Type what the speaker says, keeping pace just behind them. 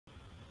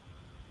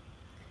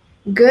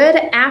Good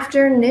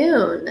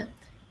afternoon.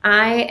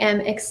 I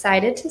am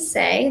excited to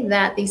say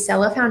that the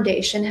Celo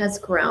Foundation has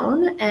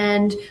grown,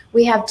 and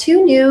we have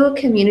two new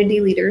community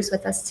leaders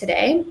with us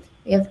today.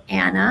 We have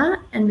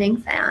Anna and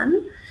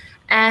Mengfan.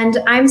 And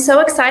I'm so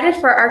excited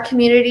for our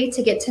community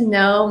to get to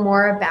know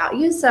more about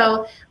you.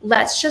 So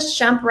let's just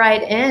jump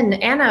right in.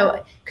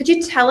 Anna, could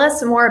you tell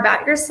us more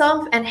about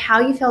yourself and how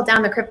you fell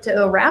down the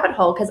crypto rabbit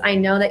hole? Because I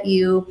know that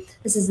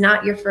this is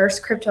not your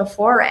first crypto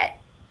foray.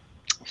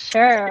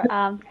 Sure.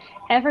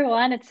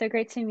 Everyone, it's so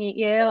great to meet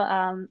you.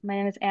 My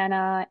name is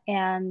Anna,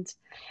 and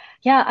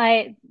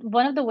yeah,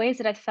 one of the ways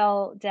that I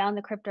fell down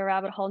the crypto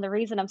rabbit hole, and the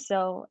reason I'm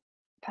so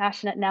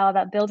passionate now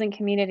about building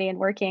community and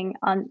working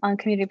on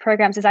community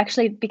programs is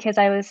actually because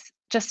I was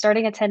just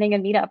starting attending a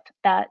meetup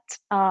that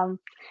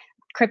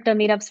crypto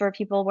meetups where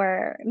people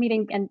were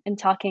meeting and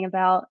talking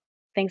about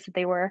things that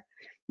they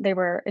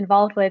were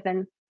involved with,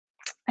 and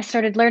I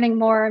started learning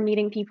more,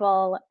 meeting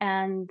people,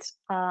 and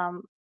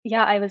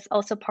yeah, I was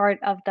also part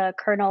of the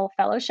Kernel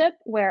Fellowship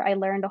where I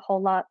learned a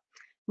whole lot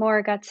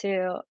more. Got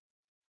to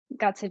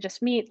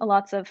just meet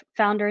lots of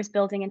founders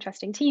building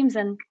interesting teams,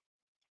 and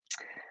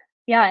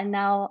yeah, and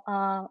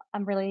now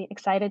I'm really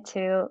excited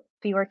to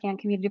be working on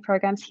community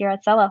programs here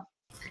at Celo.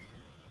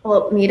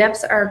 Well,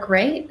 meetups are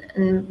great,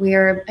 and we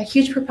are a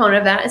huge proponent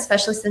of that,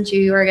 especially since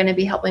you are going to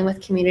be helping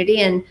with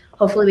community, and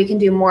hopefully we can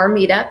do more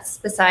meetups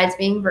besides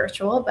being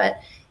virtual.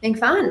 But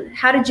Mengfan,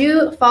 how did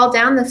you fall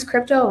down this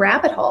crypto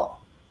rabbit hole?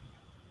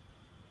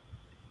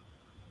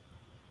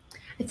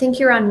 I think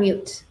you're on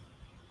mute.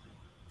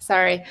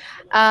 Sorry.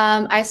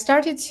 I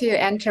started to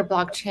enter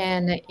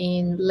blockchain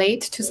in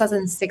late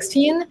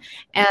 2016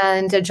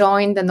 and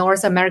joined the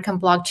North American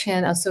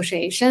Blockchain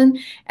Association.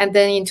 And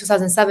then in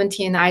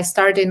 2017, I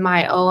started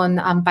my own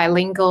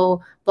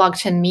bilingual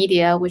blockchain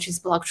media, which is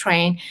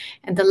Blocktrain.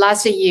 And the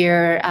last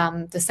year,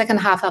 the second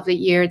half of the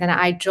year, then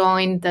I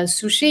joined the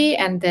Sushi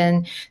and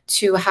then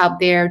to help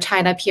their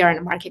China PR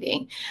and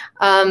marketing.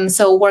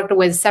 So worked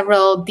with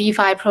several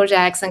DeFi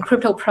projects and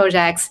crypto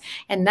projects.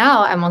 And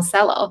now I'm on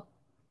Celo.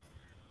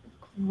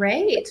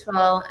 Great.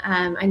 Well,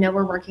 I know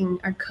we're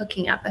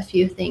cooking up a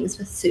few things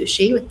with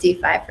Sushi, with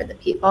DeFi for the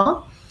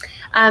people.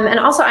 And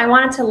also, I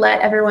wanted to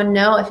let everyone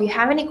know if you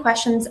have any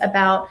questions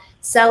about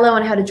Celo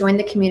and how to join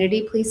the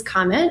community, please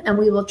comment and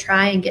we will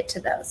try and get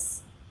to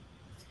those.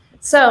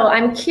 So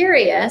I'm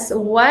curious,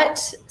 what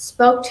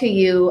spoke to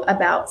you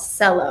about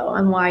Celo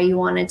and why you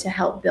wanted to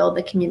help build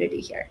the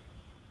community here?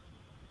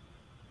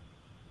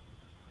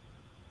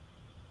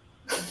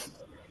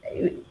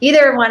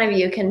 Either one of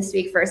you can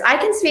speak first. I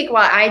can speak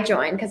while I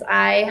joined because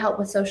I help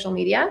with social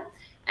media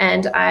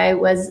and I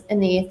was in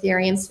the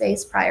Ethereum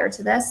space prior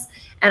to this.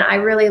 And I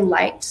really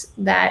liked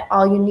that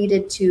all you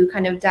needed to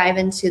kind of dive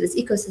into this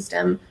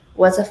ecosystem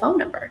was a phone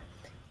number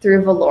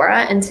through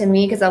Valora. And to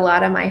me, because a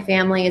lot of my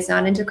family is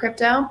not into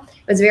crypto,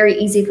 it was very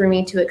easy for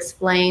me to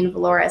explain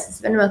Valora as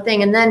this Venmo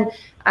thing. And then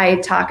I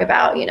talk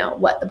about,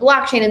 what the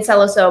blockchain and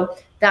Celo. So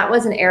that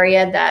was an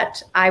area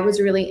that I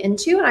was really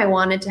into and I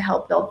wanted to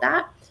help build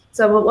that.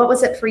 So what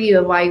was it for you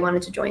of why you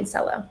wanted to join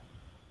Celo?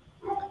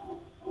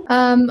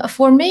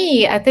 For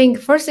me, I think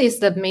first is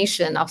the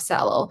mission of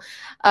Celo,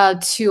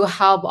 to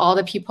help all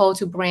the people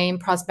to bring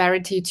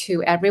prosperity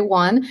to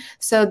everyone.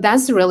 So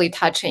that's really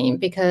touching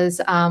because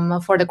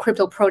for the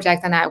crypto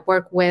project that I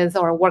work with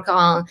or work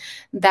on,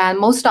 then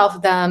most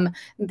of them,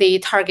 they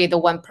target the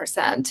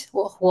 1%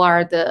 who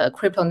are the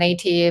crypto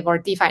native or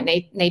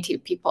DeFi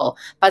native people.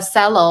 But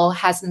Celo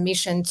has a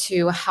mission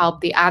to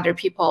help the other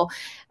people,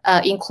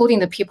 including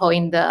the people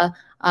in the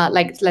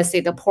let's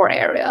say the poor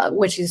area,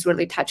 which is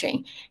really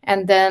touching.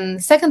 And then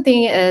second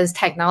thing is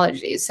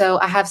technology. So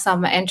I have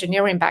some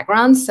engineering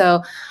background.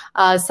 So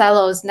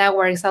Celo's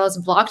network, Celo's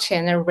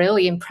blockchain are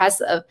really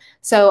impressive.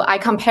 So I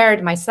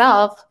compared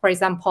myself, for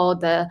example,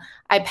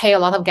 I pay a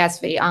lot of gas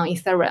fee on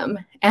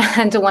Ethereum.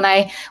 And when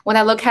I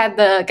look at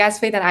the gas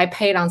fee that I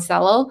paid on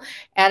Celo,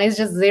 and it's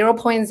just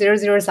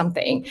 0.00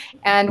 something,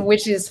 and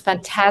which is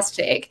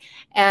fantastic.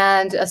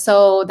 And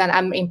so then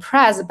I'm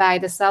impressed by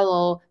the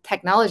Celo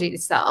technology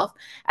itself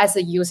as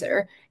a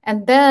user.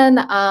 And then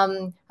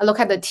I look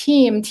at the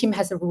team. Team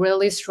has a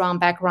really strong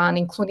background,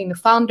 including the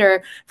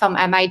founder from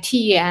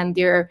MIT and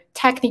their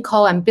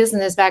technical and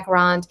business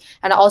background,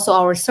 and also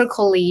our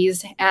circle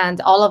leads, and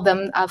all of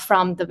them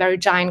from the very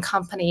giant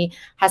company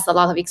has a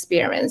lot of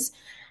experience.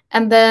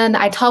 And then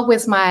I talk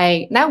with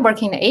my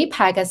network in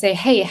APAC. I say,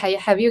 hey,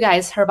 have you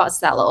guys heard about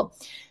Celo?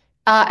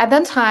 At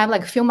that time,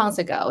 like a few months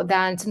ago,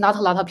 that not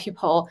a lot of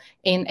people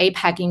in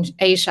APAC in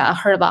Asia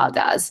heard about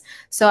us.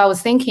 So I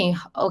was thinking,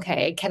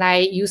 okay, can I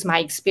use my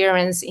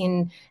experience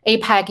in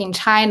APAC in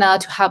China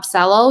to help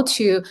Celo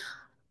to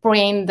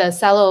bring the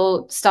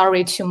Celo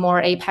story to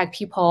more APAC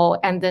people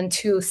and then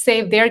to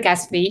save their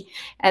gas fee?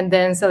 And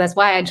then so that's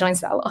why I joined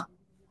Celo.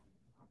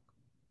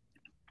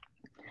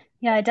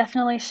 Yeah, I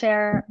definitely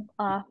share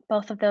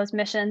both of those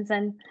missions.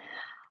 And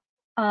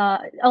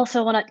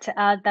also wanted to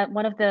add that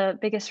one of the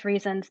biggest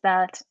reasons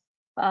that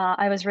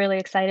I was really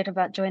excited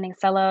about joining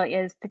Celo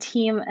is the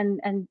team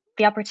and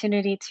the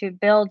opportunity to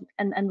build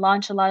and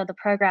launch a lot of the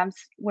programs.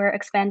 We're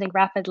expanding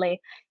rapidly,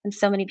 and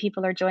so many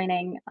people are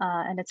joining,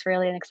 and it's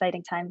really an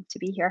exciting time to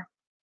be here.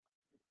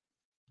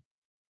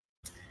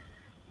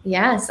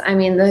 Yes, I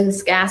mean,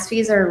 those gas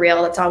fees are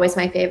real. That's always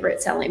my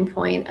favorite selling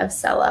point of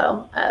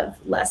Celo, of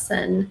less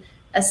than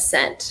a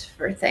cent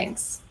for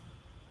things.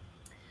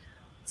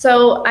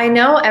 So I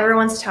know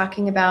everyone's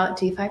talking about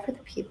DeFi for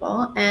the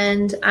people,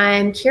 and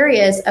I'm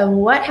curious of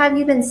what have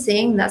you been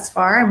seeing thus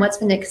far and what's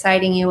been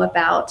exciting you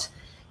about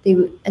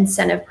the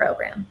incentive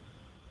program?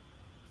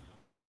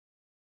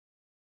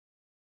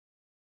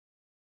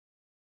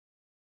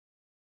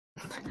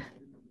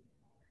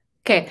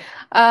 Okay,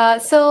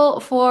 so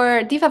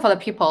for DeFi for the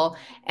people,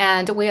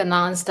 and we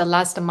announced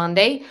last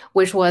Monday,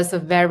 which was a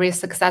very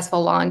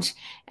successful launch,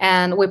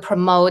 and we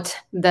promote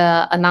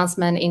the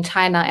announcement in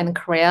China and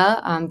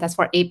Korea. That's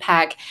for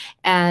APAC,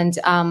 and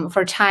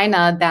for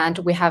China,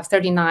 that we have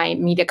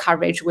 39 media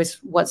coverage, which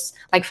was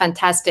like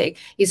fantastic.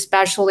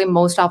 Especially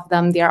most of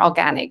them, they are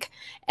organic.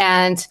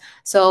 And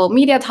so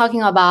media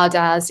talking about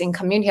us and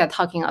community are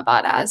talking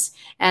about us.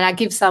 And I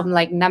give some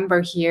like number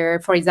here.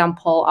 For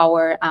example,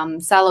 our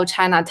Celo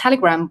China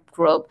Telegram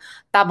group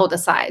doubled the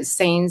size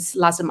since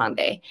last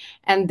Monday.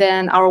 And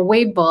then our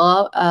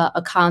Weibo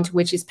account,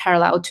 which is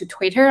parallel to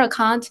Twitter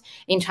account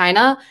in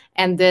China,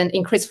 and then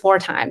increased 4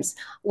 times.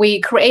 We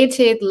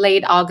created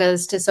late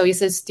August, so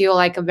it's still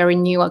like a very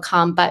new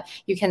account, but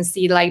you can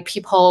see like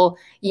people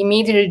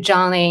immediately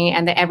joining,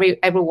 and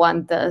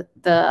everyone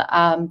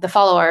the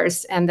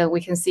followers, and then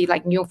we can see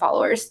like new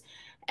followers.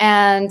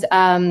 And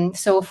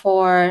so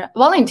for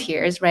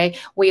volunteers, right,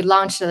 we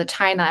launched the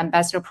China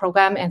Ambassador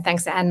Program, and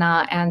thanks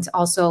Anna, and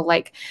also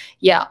like,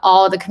 yeah,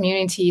 all the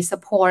community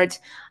support.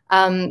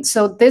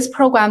 So this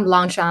program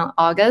launched on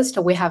August.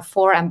 We have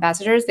 4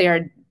 ambassadors.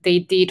 They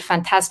did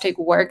fantastic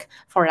work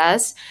for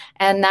us.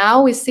 And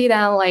now we see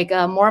them like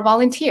more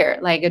volunteer,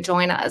 like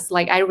join us.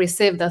 Like I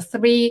received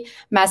 3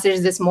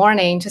 messages this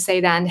morning to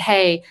say that,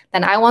 hey,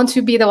 then I want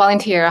to be the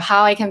volunteer,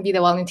 how I can be the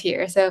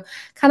volunteer. So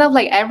kind of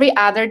like every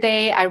other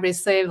day I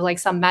receive like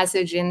some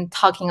message in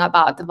talking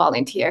about the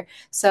volunteer.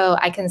 So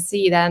I can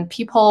see that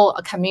people,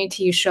 a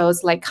community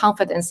shows like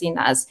confidence in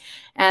us.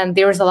 And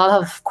there's a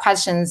lot of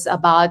questions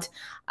about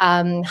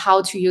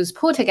how to use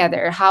pool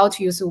together, how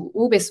to use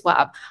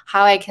Uniswap,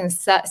 how I can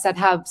set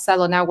up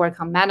Celo network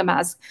on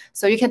MetaMask.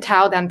 So you can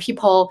tell them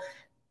people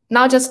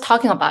not just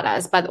talking about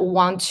us, but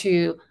want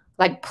to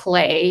like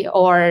play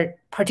or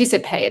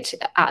participate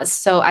us.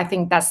 So I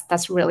think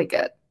that's really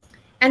good.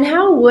 And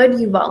how would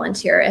you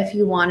volunteer if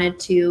you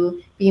wanted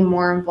to be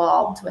more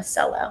involved with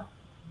Celo?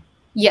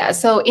 Yeah,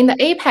 so in the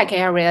APAC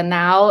area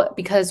now,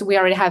 because we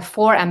already have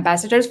 4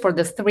 ambassadors for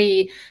the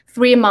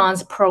three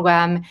months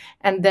program,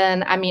 and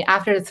then I mean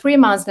after the 3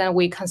 months, then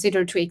we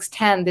consider to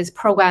extend this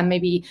program,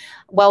 maybe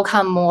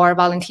welcome more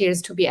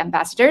volunteers to be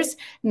ambassadors.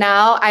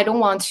 Now I don't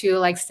want to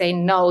like say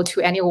no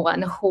to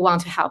anyone who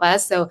want to help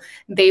us, so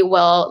they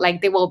will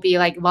be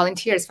like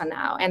volunteers for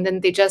now, and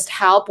then they just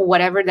help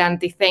whatever then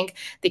they think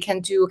they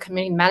can do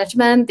community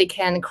management, they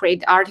can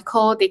create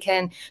article, they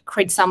can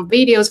create some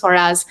videos for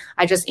us.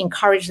 I just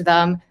encourage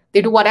them.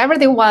 They do whatever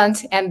they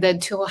want, and then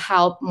to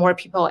help more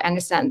people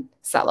understand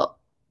Celo.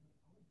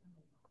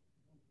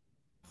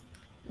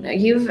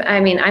 I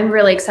mean, I'm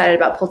really excited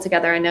about Pull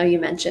Together. I know you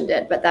mentioned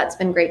it, but that's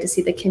been great to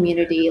see the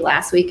community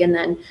last week. And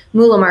then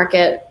Moolah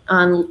Market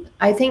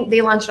I think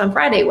they launched on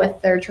Friday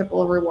with their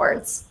triple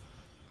rewards.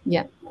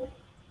 Yeah.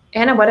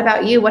 Anna, what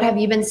about you? What have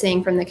you been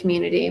seeing from the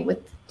community with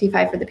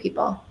DeFi for the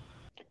people?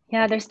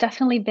 Yeah, there's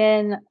definitely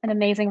been an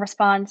amazing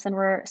response, and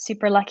we're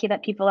super lucky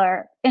that people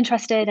are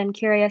interested and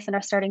curious and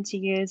are starting to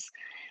use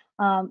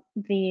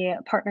the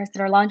partners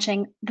that are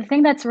launching. The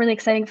thing that's really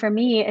exciting for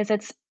me is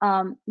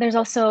there's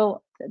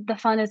also, the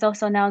fund has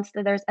also announced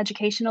that there's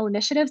educational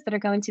initiatives that are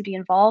going to be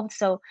involved.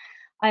 So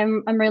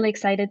I'm really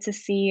excited to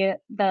see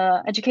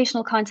the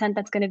educational content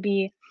that's going to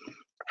be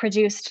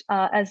produced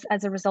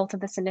as a result of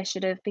this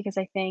initiative, because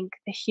I think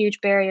a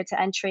huge barrier to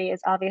entry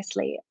is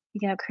obviously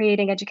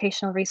creating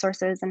educational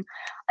resources. And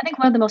I think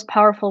one of the most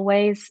powerful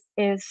ways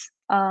is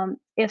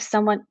if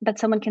someone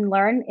can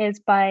learn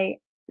is by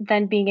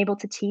then being able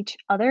to teach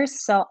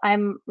others. So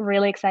I'm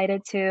really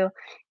excited to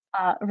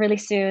really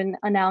soon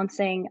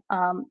announcing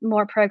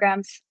more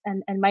programs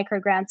and micro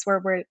grants where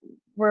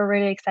we're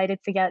really excited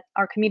to get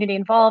our community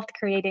involved,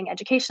 creating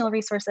educational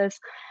resources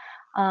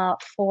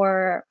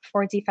for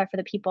DeFi for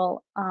the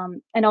people.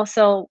 And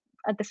also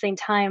at the same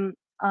time,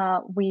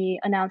 we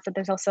announced that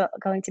there's also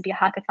going to be a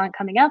hackathon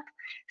coming up.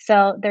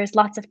 So there's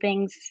lots of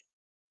things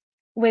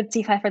with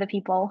DeFi for the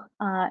people.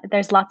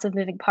 There's lots of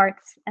moving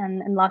parts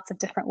and lots of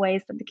different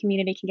ways that the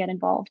community can get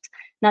involved,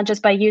 not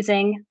just by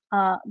using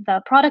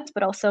the product,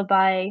 but also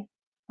by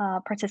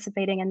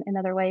participating in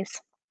other ways.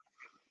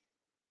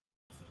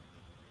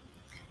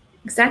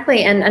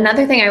 Exactly. And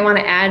another thing I want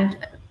to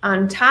add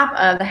on top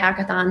of the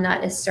hackathon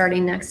that is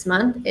starting next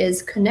month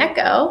is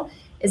Koneko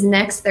is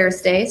next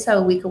Thursday, so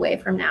a week away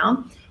from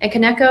now. And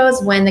Kaneko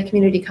is when the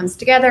community comes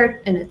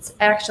together, and it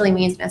actually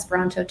means in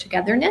Esperanto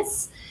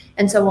togetherness.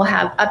 And so we'll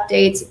have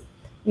updates.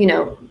 You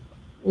know,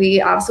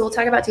 we also will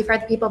talk about DeFi for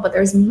the people, but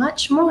there's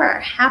much more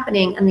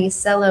happening in the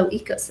Celo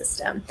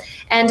ecosystem.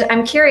 And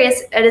I'm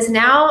curious, it is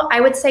now, I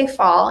would say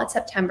fall, it's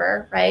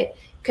September, right?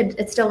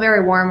 It's still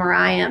very warm where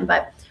I am,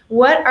 but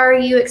what are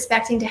you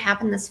expecting to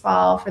happen this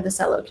fall for the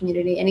Celo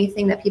community?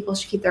 Anything that people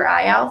should keep their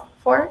eye out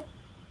for?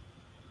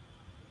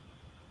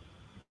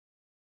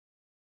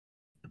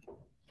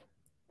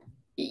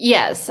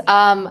 Yes,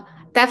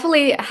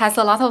 definitely has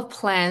a lot of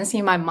plans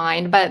in my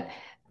mind, but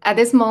at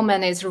this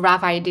moment it's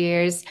rough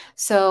ideas.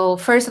 So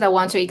first I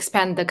want to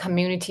expand the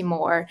community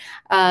more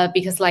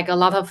because like a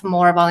lot of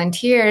more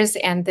volunteers,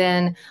 and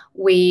then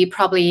we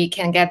probably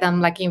can get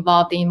them like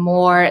involved in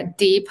more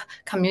deep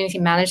community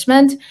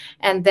management.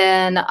 And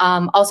then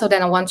also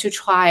then I want to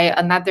try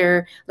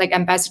another like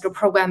ambassador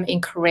program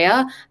in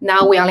Korea.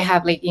 Now we only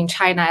have like in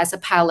China as a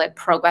pilot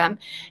program.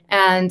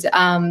 And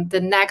the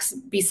next,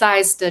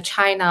 besides the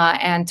China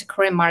and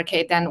Korean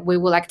market, then we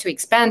would like to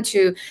expand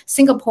to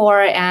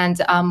Singapore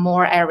and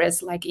more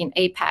areas like in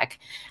APAC.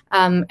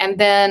 And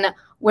then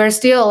we're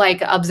still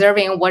like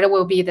observing what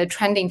will be the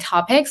trending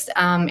topics.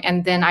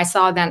 And then I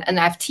saw that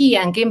NFT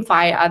and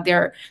GameFi,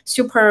 they're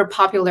super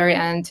popular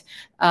and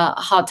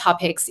hot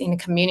topics in the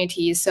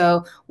community.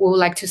 So we would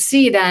like to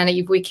see then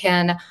if we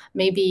can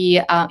maybe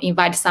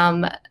invite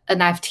some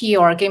NFT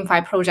or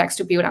GameFi projects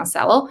to build on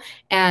Celo,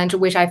 and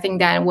which I think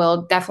that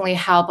will definitely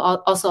help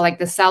also like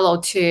the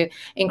Celo to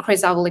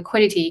increase our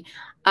liquidity.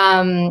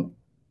 And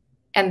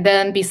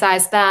then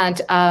besides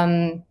that,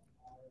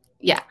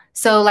 yeah.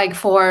 So like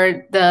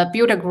for the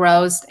builder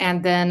growth,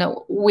 and then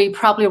we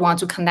probably want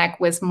to connect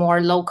with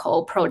more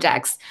local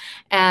projects.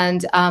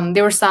 And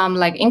there were some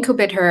like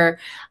incubator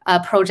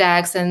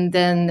projects. And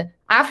then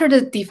after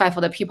the DeFi for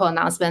the People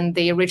announcement,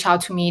 they reached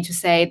out to me to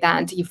say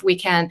that if we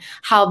can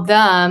help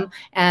them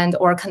and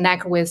or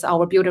connect with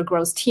our builder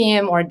growth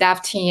team or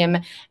dev team,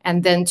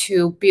 and then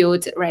to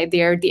build right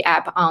there the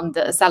app on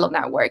the Celo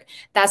network.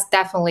 That's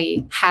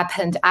definitely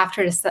happened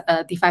after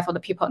the DeFi for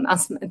the People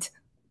announcement.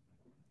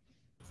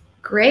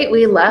 Great.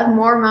 We love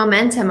more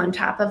momentum on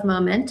top of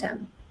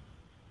momentum.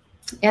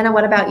 Anna,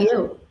 what about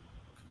you?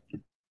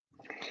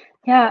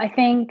 Yeah, I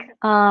think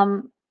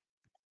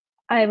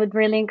I would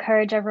really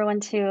encourage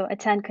everyone to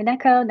attend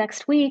Kaneko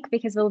next week,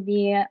 because we'll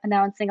be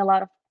announcing a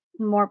lot of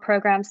more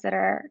programs that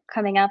are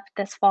coming up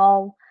this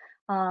fall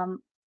on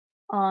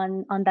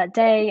that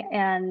day.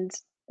 And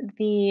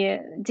the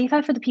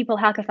DeFi for the People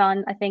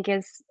hackathon, I think,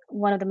 is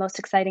one of the most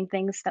exciting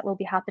things that will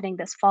be happening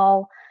this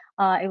fall.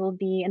 It will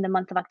be in the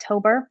month of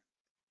October.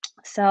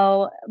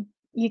 So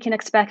you can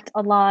expect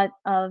a lot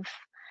of,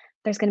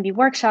 there's going to be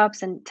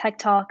workshops and tech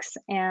talks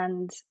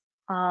and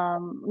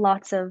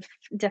lots of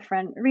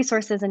different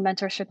resources and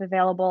mentorship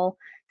available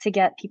to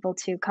get people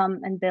to come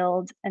and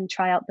build and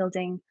try out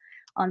building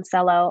on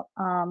Celo,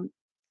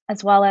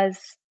 as well as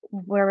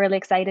we're really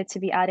excited to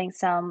be adding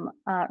some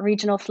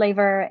regional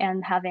flavor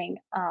and having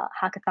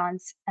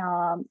hackathons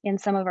in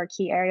some of our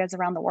key areas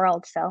around the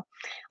world. So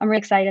I'm really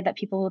excited that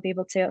people will be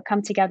able to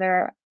come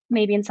together,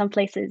 maybe in some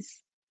places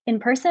in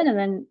person and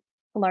then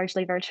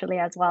largely virtually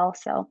as well.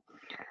 So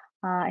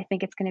I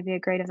think it's going to be a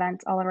great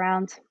event all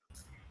around.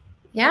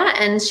 Yeah,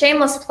 and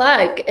shameless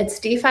plug, it's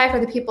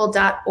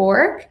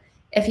DeFiforthePeople.org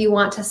if you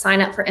want to sign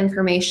up for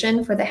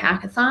information for the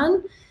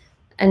hackathon.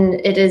 And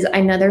it is,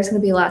 I know there's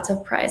going to be lots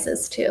of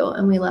prizes too,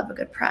 and we love a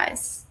good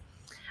prize.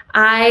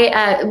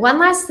 One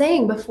last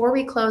thing before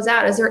we close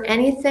out, is there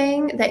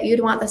anything that you'd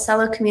want the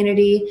Celo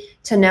community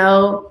to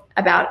know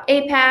about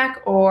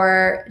APAC,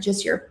 or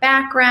just your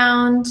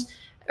background,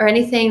 or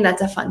anything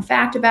that's a fun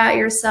fact about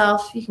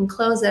yourself? You can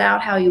close it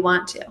out how you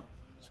want to.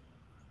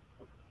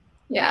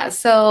 Yeah,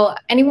 so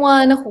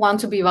anyone who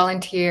wants to be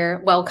volunteer,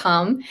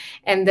 welcome.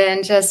 And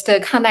then just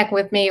connect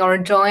with me or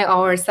join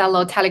our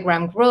Celo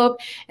Telegram group.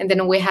 And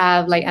then we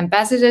have like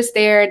ambassadors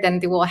there, then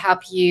they will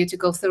help you to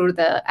go through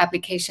the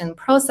application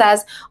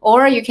process,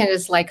 or you can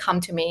just like come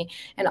to me.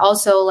 And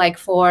also like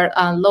for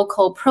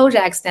local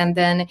projects, and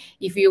then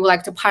if you would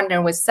like to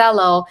partner with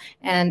Celo,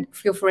 and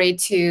feel free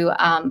to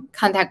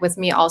contact with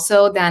me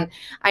also. Then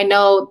I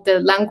know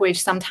the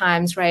language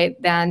sometimes,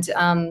 right? Then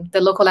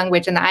the local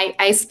language, and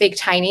I speak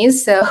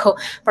Chinese. So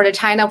for the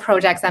China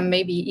projects, that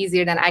may be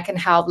easier, than I can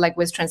help like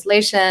with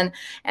translation,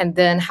 and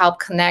then help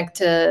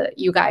connect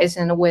you guys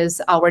and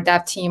with our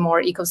dev team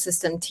or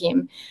ecosystem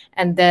team.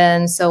 And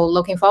then so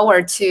looking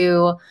forward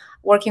to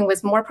working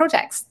with more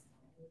projects.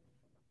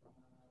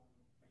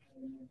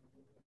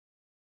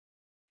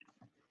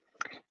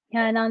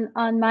 Yeah, and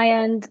on my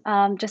end,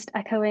 just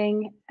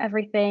echoing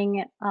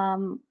everything,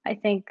 I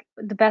think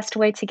the best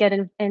way to get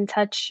in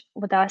touch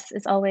with us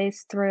is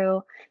always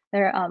through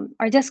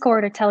our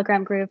Discord or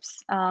Telegram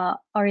groups,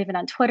 or even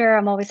on Twitter.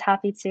 I'm always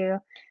happy to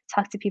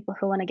talk to people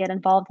who want to get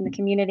involved in the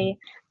community.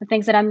 The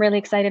things that I'm really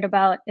excited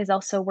about is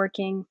also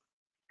working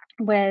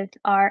with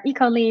our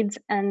eco leads,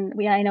 and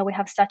I know we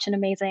have such an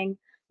amazing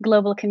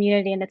global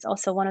community. And it's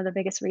also one of the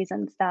biggest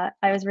reasons that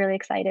I was really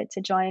excited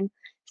to join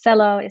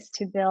Celo, is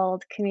to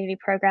build community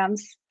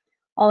programs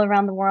all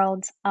around the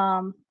world.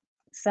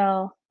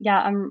 So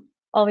yeah, I'm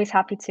always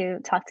happy to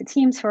talk to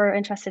teams who are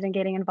interested in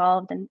getting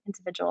involved and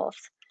individuals.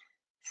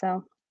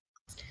 So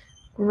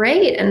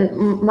great.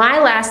 And my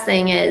last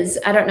thing is,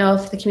 I don't know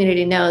if the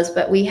community knows,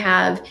 but we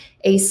have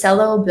a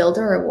Celo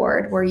Builder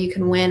Award where you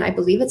can win, I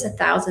believe it's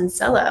 1,000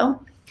 Celo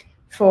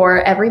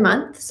for every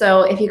month.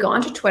 So if you go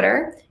onto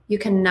Twitter, you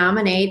can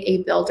nominate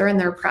a builder in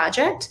their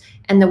project,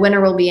 and the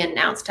winner will be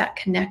announced at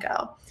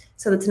Kaneko.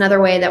 So that's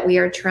another way that we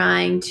are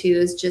trying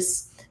to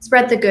just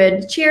spread the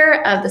good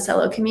cheer of the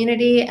Celo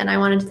community. And I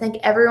wanted to thank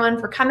everyone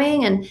for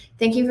coming, and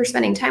thank you for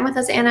spending time with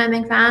us, Anna and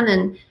Mengfan,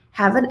 and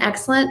have an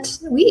excellent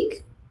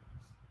week.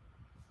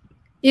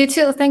 You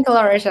too. Thank you,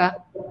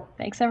 Larisha.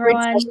 Thanks,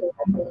 everyone.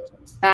 Bye.